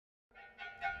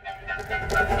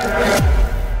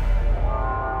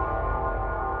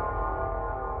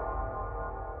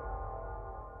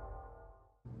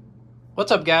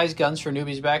What's up, guys? Guns for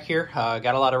Newbies back here.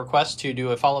 Got a lot of requests to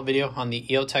do a follow-up video on the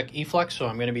Eotech Eflx, so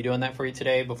I'm going to be doing that for you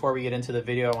today. Before we get into the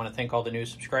video, I want to thank all the new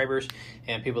subscribers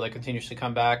and people that continuously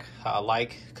come back,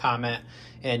 like, comment,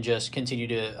 and just continue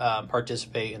to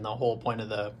participate in the whole point of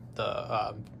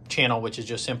the channel, which is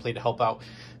just simply to help out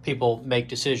people make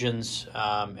decisions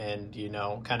and, you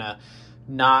know, kind of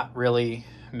not really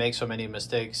make so many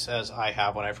mistakes as I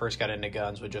have when I first got into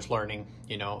guns, with just learning,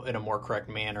 you know, in a more correct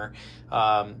manner.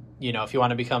 You know, if you want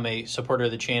to become a supporter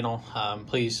of the channel,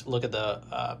 please look at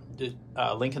the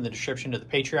link in the description to the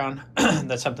Patreon.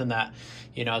 That's something that,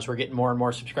 you know, as we're getting more and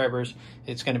more subscribers,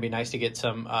 it's going to be nice to get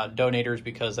some donators,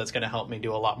 because that's going to help me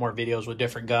do a lot more videos with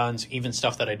different guns, even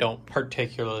stuff that I don't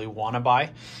particularly want to buy.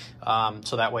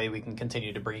 So that way we can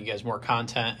continue to bring you guys more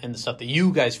content and the stuff that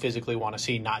you guys physically want to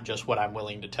see, not just what I'm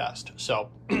willing to test. So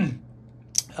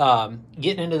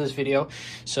getting into this video,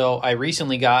 so I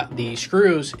recently got the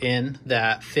screws in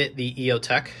that fit the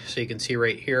Eotech. So you can see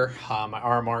right here, my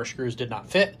RMR screws did not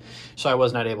fit, so I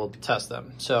was not able to test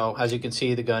them. So as you can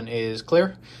see, the gun is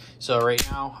clear. So right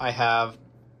now I have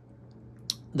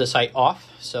the sight off,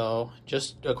 so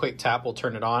just a quick tap will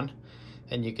turn it on.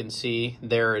 And you can see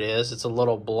there it is. It's a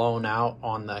little blown out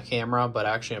on the camera, but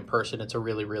actually in person, it's a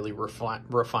really, really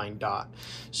refined dot.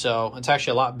 So it's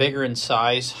actually a lot bigger in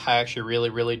size. I actually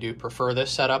really do prefer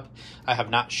this setup. I have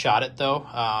not shot it though,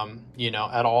 you know,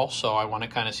 at all. So I want to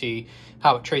kind of see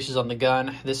how it traces on the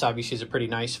gun. This obviously is a pretty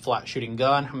nice flat shooting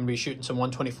gun. I'm gonna be shooting some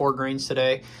 124 grains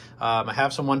today. I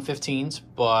have some 115s,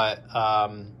 but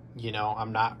you know,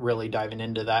 I'm not really diving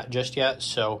into that just yet.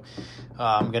 So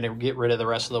I'm going to get rid of the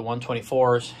rest of the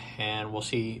 124s, and we'll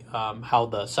see how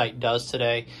the sight does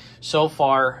today. So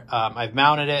far, I've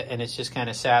mounted it, and it's just kind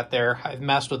of sat there. I've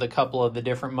messed with a couple of the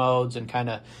different modes and kind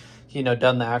of, you know,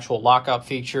 done the actual lockout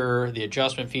feature, the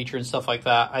adjustment feature, and stuff like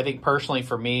that. I think personally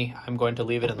for me, I'm going to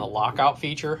leave it in the lockout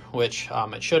feature, which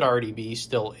it should already be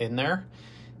still in there.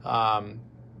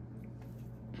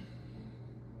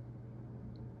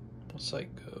 Sight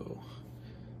go.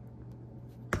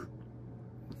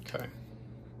 Okay,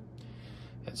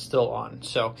 it's still on.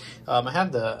 So I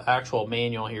have the actual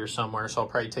manual here somewhere, so I'll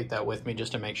probably take that with me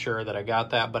just to make sure that I got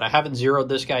that. But I haven't zeroed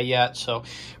this guy yet, so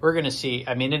we're gonna see.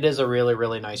 I mean, it is a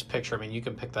really nice picture. I mean, you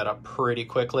can pick that up pretty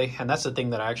quickly, and that's the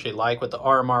thing that I actually like with the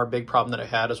RMR. Big problem that I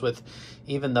had is with,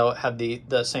 even though it had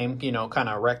the same, you know, kind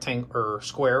of rectangle or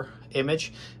square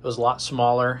image, it was a lot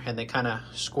smaller, and they kind of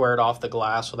squared off the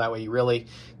glass, so that way you really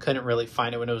couldn't really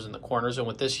find it when it was in the corners. And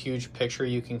with this huge picture,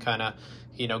 you can kind of,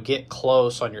 you know, get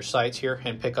close on your sights here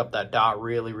and pick up that dot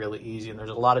really easy. And there's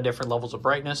a lot of different levels of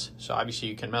brightness, so obviously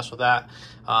you can mess with that,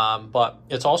 but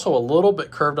it's also a little bit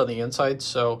curved on the inside.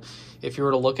 So if you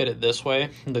were to look at it this way,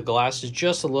 the glass is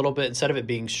just a little bit, instead of it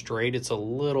being straight, it's a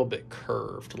little bit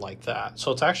curved like that.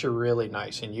 So it's actually really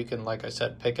nice, and you can, like I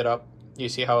said, pick it up. You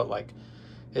see how it like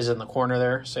is in the corner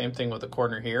there? Same thing with the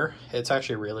corner here. It's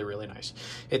actually really nice.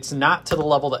 It's not to the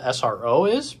level that SRO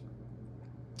is,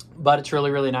 but it's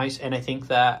really nice. And I think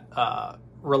that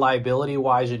reliability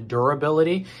wise and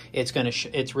durability, it's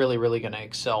really gonna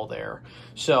excel there.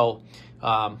 So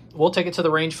we'll take it to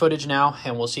the range footage now,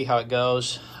 and we'll see how it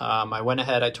goes. I went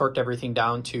ahead, I torqued everything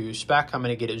down to spec. I'm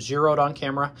gonna get it zeroed on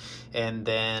camera, and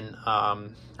then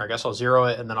I guess I'll zero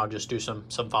it, and then I'll just do some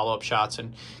follow-up shots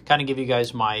and kind of give you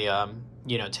guys my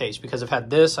you know, taste, because I've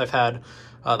had the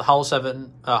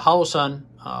Holosun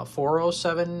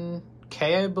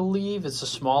 407K, I believe. It's a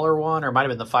smaller one, or it might have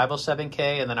been the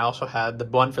 507K, and then I also had the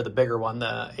one for the bigger one,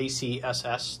 the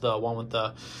ACSS, the one with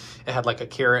it had like a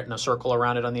carrot and a circle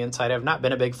around it on the inside. I've not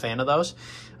been a big fan of those,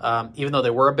 even though they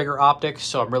were a bigger optic.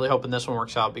 So I'm really hoping this one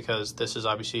works out, because this is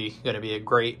obviously going to be a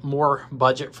great, more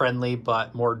budget friendly,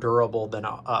 but more durable than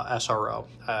SRO.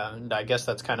 And I guess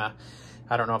that's kind of,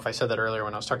 I don't know if I said that earlier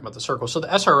when I was talking about the circle. So the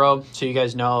SRO, so you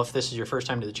guys know, if this is your first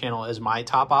time to the channel, is my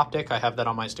top optic. I have that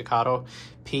on my Staccato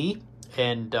P,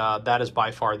 and that is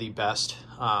by far the best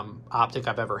optic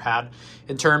I've ever had.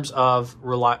 In terms of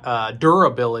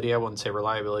durability, I wouldn't say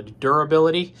reliability,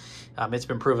 durability, it's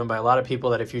been proven by a lot of people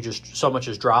that if you just so much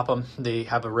as drop them, they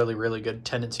have a really good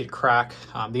tendency to crack.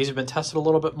 These have been tested a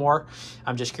little bit more.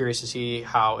 I'm just curious to see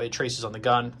how it traces on the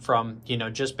gun from, you know,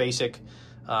 just basic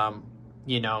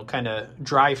you know, kind of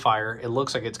dry fire. It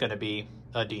looks like it's going to be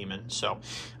a demon. So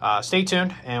stay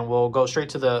tuned, and we'll go straight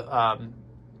to the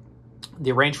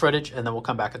range footage, and then we'll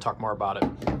come back and talk more about it.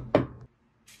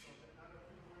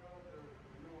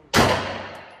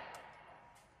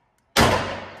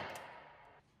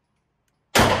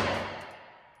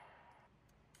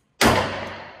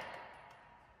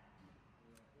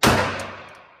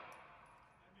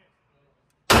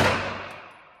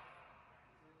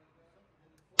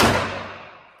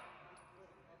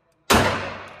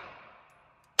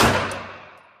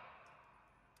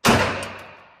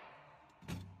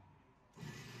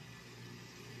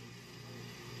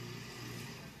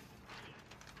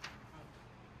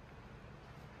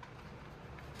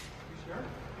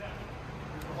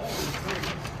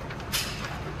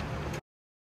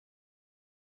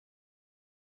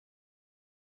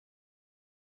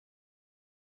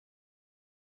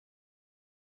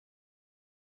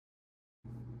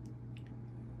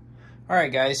 All right,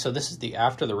 guys, so this is the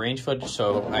after the range footage.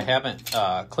 So I haven't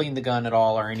cleaned the gun at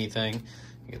all or anything.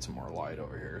 Get some more light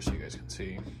over here so you guys can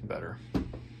see better.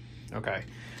 Okay,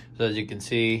 so as you can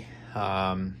see,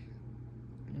 a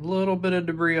little bit of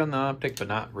debris on the optic, but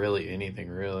not really anything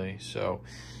really. So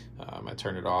I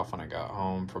turned it off when I got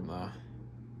home from the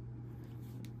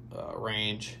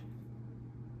range.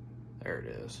 There it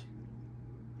is.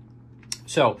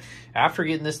 So after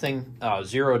getting this thing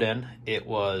zeroed in, it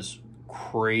was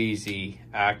crazy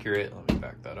accurate. Let me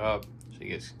back that up so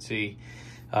you guys can see.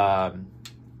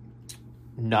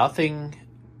 Nothing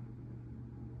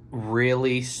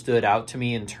really stood out to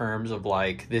me in terms of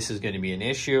like, this is going to be an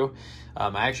issue.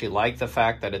 I actually like the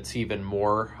fact that it's even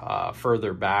more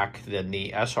further back than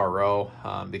the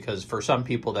SRO, because for some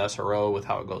people, the SRO, with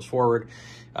how it goes forward,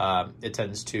 it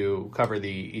tends to cover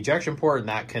the ejection port, and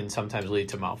that can sometimes lead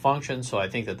to malfunction. So I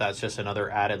think that that's just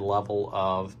another added level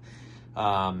of,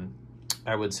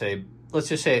 I would say, let's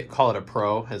just say, call it a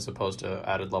pro as opposed to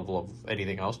added level of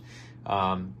anything else.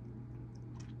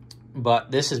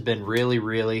 But this has been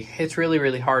it's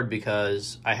really hard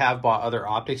because I have bought other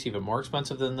optics even more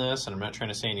expensive than this, and I'm not trying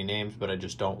to say any names, but I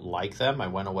just don't like them. I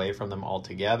went away from them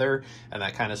altogether, and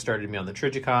that kind of started me on the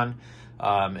Trijicon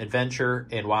adventure.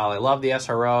 And while I love the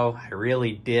SRO, I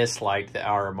really disliked the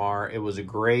RMR. It was a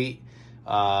great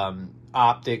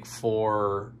optic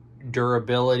for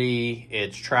durability,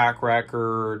 its track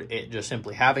record, it just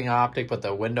simply having an optic, but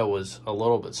the window was a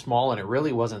little bit small, and it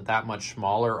really wasn't that much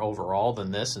smaller overall than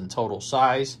this in total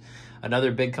size.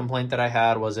 Another big complaint that I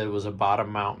had was it was a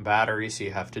bottom mount battery, so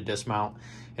you have to dismount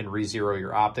and re-zero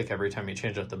your optic every time you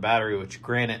change out the battery, which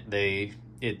granted,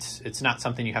 it's not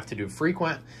something you have to do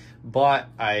frequent, but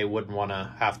I wouldn't want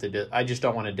to have to, I just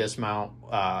don't want to dismount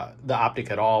the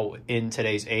optic at all in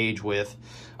today's age with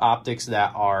optics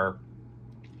that are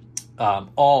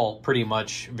all pretty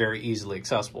much very easily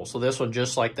accessible. So this one,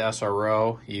 just like the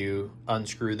SRO, you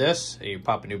unscrew this, you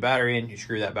pop a new battery in, you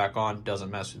screw that back on,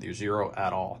 doesn't mess with your zero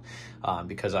at all,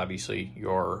 because obviously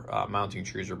your mounting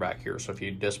screws are back here. So if you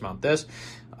dismount this,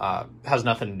 has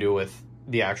nothing to do with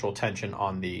the actual tension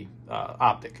on the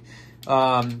optic.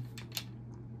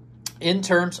 In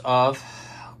terms of,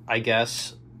 I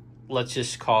guess, let's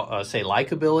just say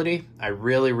likability, I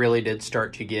really did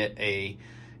start to get a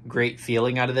great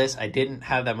feeling out of this. I didn't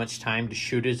have that much time to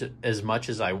shoot as much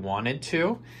as I wanted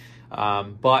to,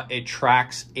 but it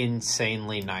tracks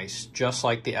insanely nice. Just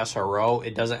like the SRO,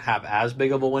 it doesn't have as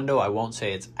big of a window. I won't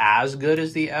say it's as good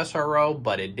as the SRO,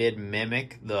 but it did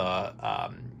mimic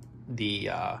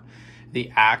the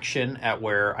action at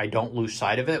where I don't lose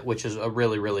sight of it, which is a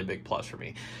really big plus for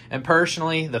me. And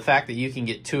personally, the fact that you can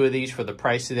get two of these for the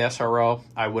price of the SRO,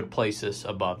 I would place this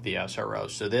above the SRO.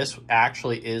 So this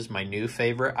actually is my new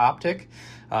favorite optic.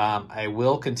 I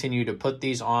will continue to put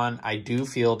these on. I do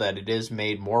feel that it is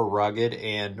made more rugged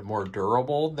and more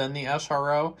durable than the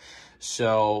SRO.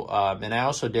 So, and I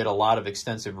also did a lot of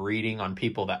extensive reading on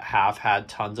people that have had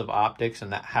tons of optics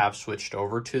and that have switched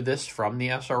over to this from the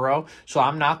SRO. So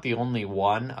I'm not the only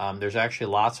one. There's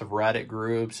actually lots of Reddit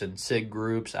groups and SIG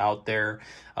groups out there.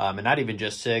 And not even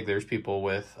just SIG, there's people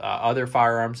with other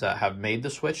firearms that have made the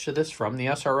switch to this from the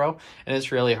SRO. And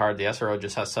it's really hard. The SRO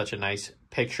just has such a nice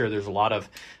picture. There's a lot of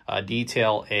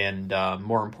detail and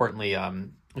more importantly,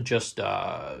 just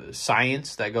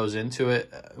science that goes into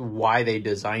it, why they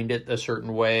designed it a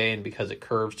certain way, and because it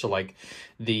curves to like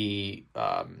the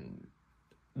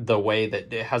way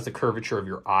that it has the curvature of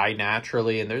your eye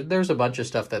naturally. And there's a bunch of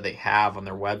stuff that they have on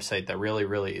their website that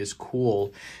really is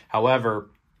cool. However,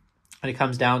 when it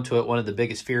comes down to it, one of the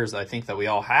biggest fears that I think that we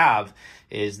all have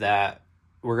is that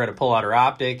we're going to pull out our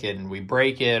optic and we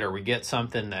break it, or we get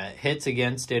something that hits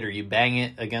against it, or you bang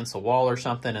it against the wall or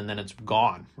something, and then it's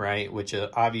gone, right? Which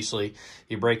obviously,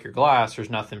 you break your glass,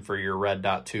 there's nothing for your red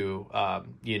dot to,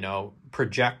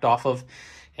 project off of.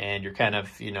 And you're kind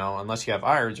of, unless you have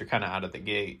irons, you're kind of out of the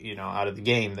gate, out of the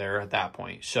game there at that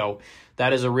point. So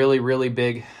that is a really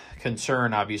big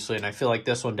concern, obviously. And I feel like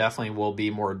this one definitely will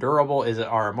be more durable. Is it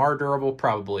RMR durable?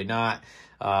 Probably not.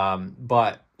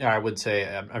 But I would say,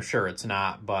 I'm sure it's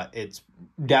not, but it's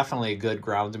definitely a good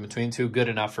ground in between two, good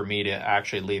enough for me to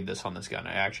actually leave this on this gun.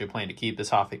 I actually plan to keep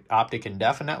this optic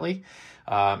indefinitely.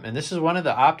 And this is one of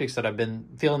the optics that I've been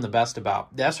feeling the best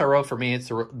about. The SRO, for me,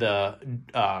 it's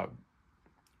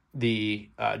the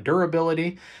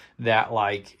durability that,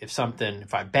 like,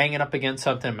 if I bang it up against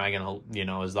something, am I going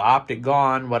to, is the optic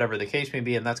gone, whatever the case may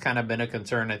be. And that's kind of been a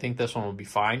concern. I think this one will be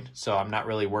fine. So I'm not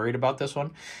really worried about this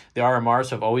one. The RMRs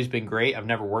have always been great. I've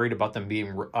never worried about them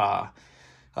being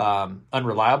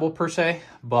unreliable per se,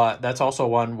 but that's also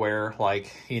one where,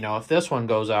 like, if this one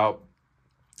goes out,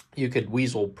 you could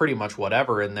weasel pretty much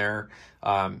whatever in there,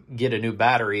 get a new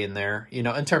battery in there, you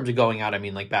know, in terms of going out, I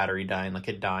mean like battery dying, like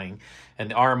it dying. And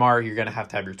the RMR, you're going to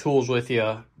have your tools with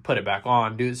you, put it back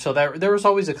on, dude. So there was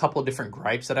always a couple of different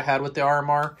gripes that I had with the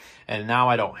RMR, and now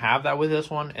I don't have that with this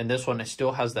one. And this one, it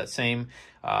still has that same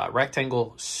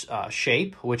rectangle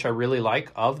shape, which I really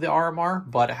like of the RMR,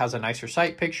 but it has a nicer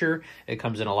sight picture. It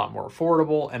comes in a lot more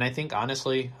affordable. And I think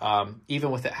honestly,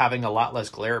 even with it having a lot less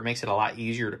glare, it makes it a lot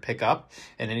easier to pick up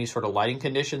in any sort of lighting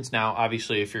conditions. Now,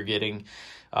 obviously, if you're getting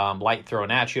light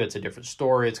thrown at you, it's a different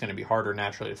story. It's going to be harder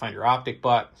naturally to find your optic,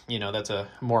 but you know, that's a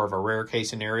more of a rare case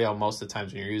scenario. Most of the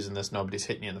times when you're using this, nobody's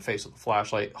hitting you in the face with a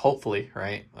flashlight, hopefully,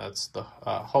 right? That's the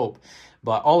hope.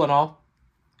 But all in all,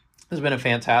 it's been a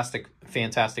fantastic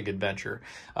adventure.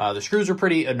 The screws are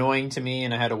pretty annoying to me,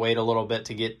 and I had to wait a little bit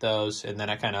to get those, and then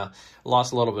I kind of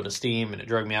lost a little bit of steam, and it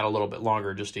dragged me out a little bit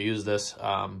longer just to use this,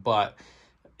 but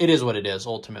it is what it is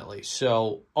ultimately.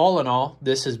 So all in all,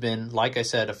 this has been, like I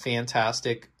said, a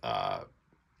fantastic, and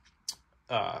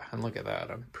look at that.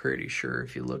 I'm pretty sure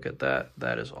if you look at that,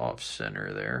 that is off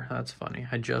center there. That's funny.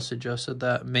 I just adjusted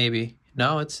that. Maybe.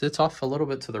 No, it's off a little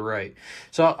bit to the right.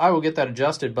 So I will get that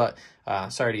adjusted, but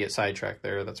sorry to get sidetracked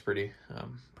there. That's pretty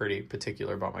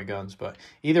particular about my guns. But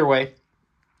either way,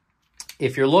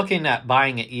 if you're looking at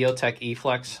buying an Eotech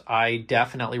Eflx, I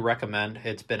definitely recommend.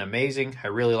 It's been amazing. I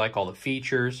really like all the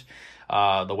features,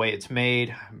 the way it's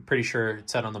made. I'm pretty sure it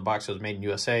said on the box it was made in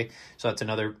USA, so that's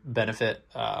another benefit.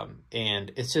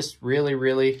 And it's just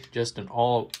really just an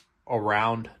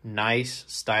all-around nice,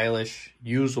 stylish,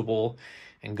 usable,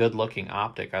 and good-looking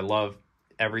optic. I love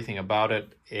everything about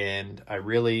it, and I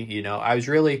really, you know, I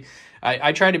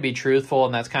try to be truthful,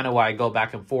 and that's kind of why I go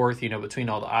back and forth, you know, between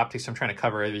all the optics. I'm trying to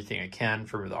cover everything I can.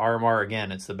 For the RMR,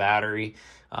 again, it's the battery.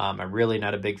 I'm really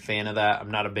not a big fan of that. I'm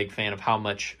not a big fan of how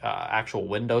much actual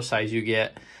window size you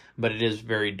get, but it is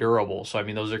very durable. So, I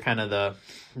mean, those are kind of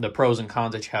the pros and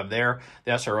cons that you have there.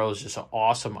 The SRO is just an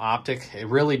awesome optic. It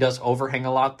really does overhang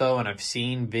a lot, though, and I've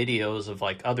seen videos of,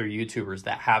 like, other YouTubers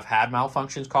that have had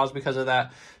malfunctions caused because of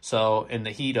that. So, in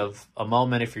the heat of a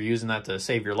moment, if you're using that to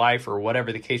save your life or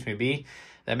whatever the case may be,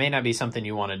 that may not be something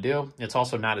you want to do. It's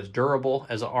also not as durable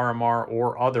as an RMR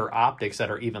or other optics that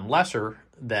are even lesser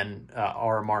than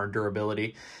RMR in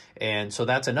durability. And so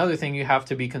that's another thing you have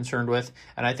to be concerned with.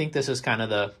 And I think this is kind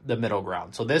of the middle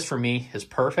ground. So this for me is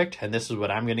perfect. And this is what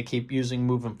I'm going to keep using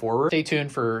moving forward. Stay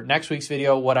tuned for next week's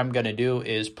video. What I'm going to do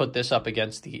is put this up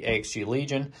against the AXG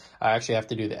Legion. I actually have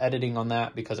to do the editing on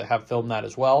that because I have filmed that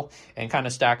as well, and kind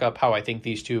of stack up how I think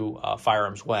these two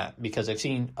firearms went, because I've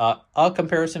seen a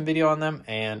comparison video on them.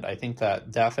 And I think that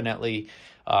definitely,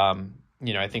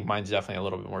 you know, I think mine's definitely a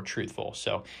little bit more truthful.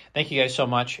 So thank you guys so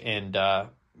much. And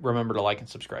remember to like and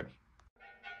subscribe.